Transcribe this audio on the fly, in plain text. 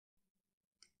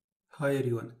Hi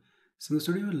everyone. So in this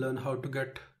video we'll learn how to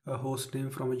get a host name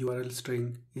from a URL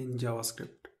string in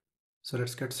JavaScript. So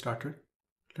let's get started.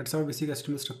 Let's have a basic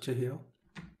HTML structure here.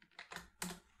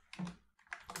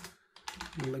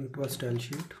 Link to a style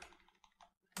sheet.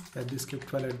 Add the script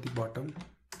file at the bottom,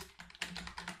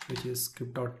 which is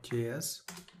script.js.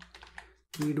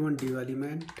 We need one div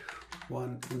element,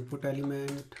 one input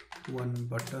element, one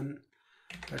button.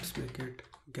 Let's make it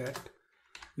get.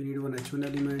 We need one h1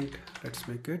 element. Let's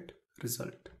make it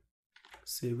result.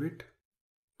 Save it.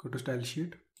 Go to style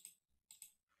sheet.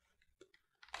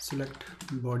 Select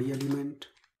body element.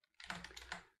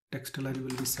 Text align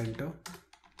will be center.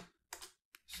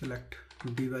 Select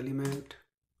div element.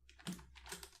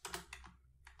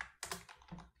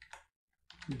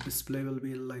 Display will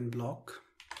be inline block.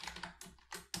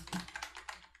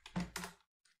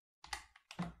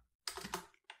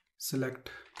 Select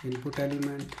input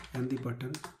element and the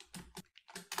button.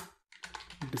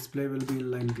 Display will be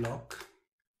inline block.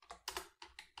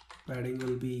 Padding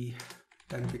will be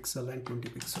 10 pixel and 20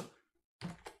 pixel.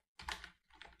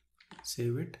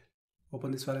 Save it.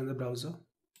 Open this file in the browser.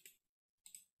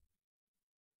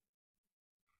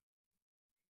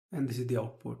 And this is the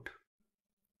output.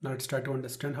 Now let's try to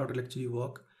understand how it will actually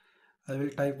work. I will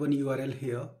type one URL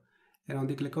here, and on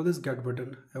the click of this get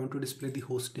button, I want to display the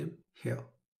host name here.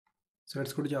 So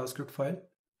let's go to JavaScript file.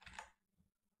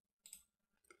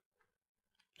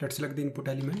 Let's select the input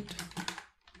element.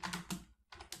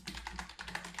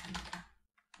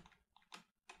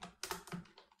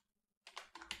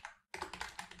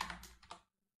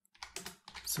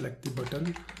 Select the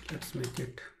button. Let's make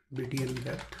it btn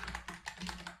get.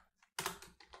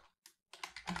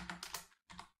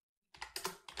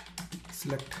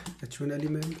 Select h1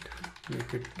 element,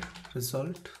 make it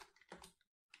result.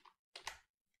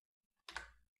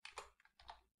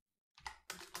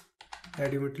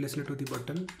 Add event listener to the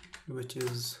button, which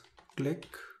is click.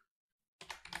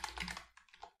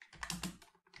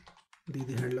 The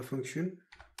handler function.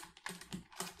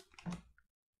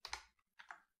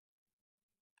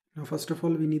 Now first of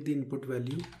all we need the input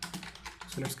value.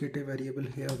 So let's get a variable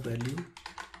here, value.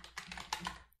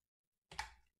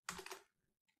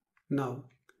 Now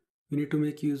we need to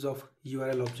make use of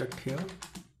URL object here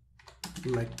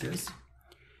like this,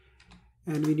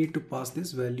 and we need to pass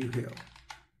this value here.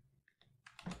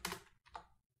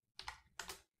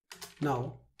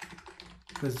 Now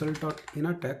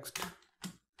result.innerText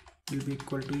will be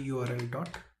equal to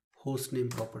url.hostname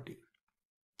property.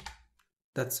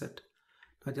 That's it.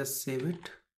 Now just save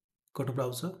it, go to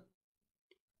browser.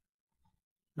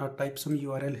 Now type some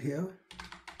URL here.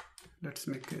 Let's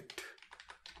make it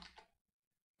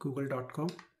google.com.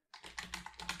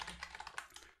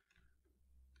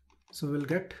 So we'll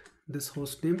get this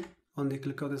host name on the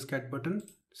click of this get button.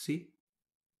 See,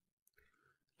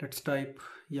 let's type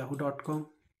yahoo.com.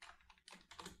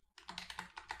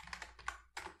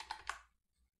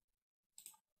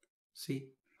 See,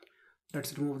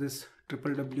 let's remove this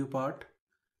www part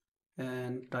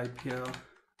and type here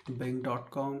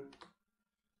bing.com.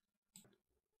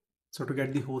 So to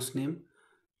get the host name,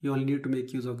 you only need to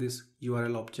make use of this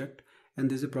URL object, and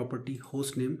there's a property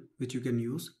host name which you can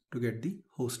use to get the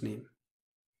host name.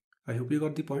 I hope you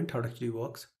got the point how it actually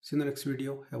works. See you in the next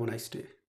video. Have a nice day.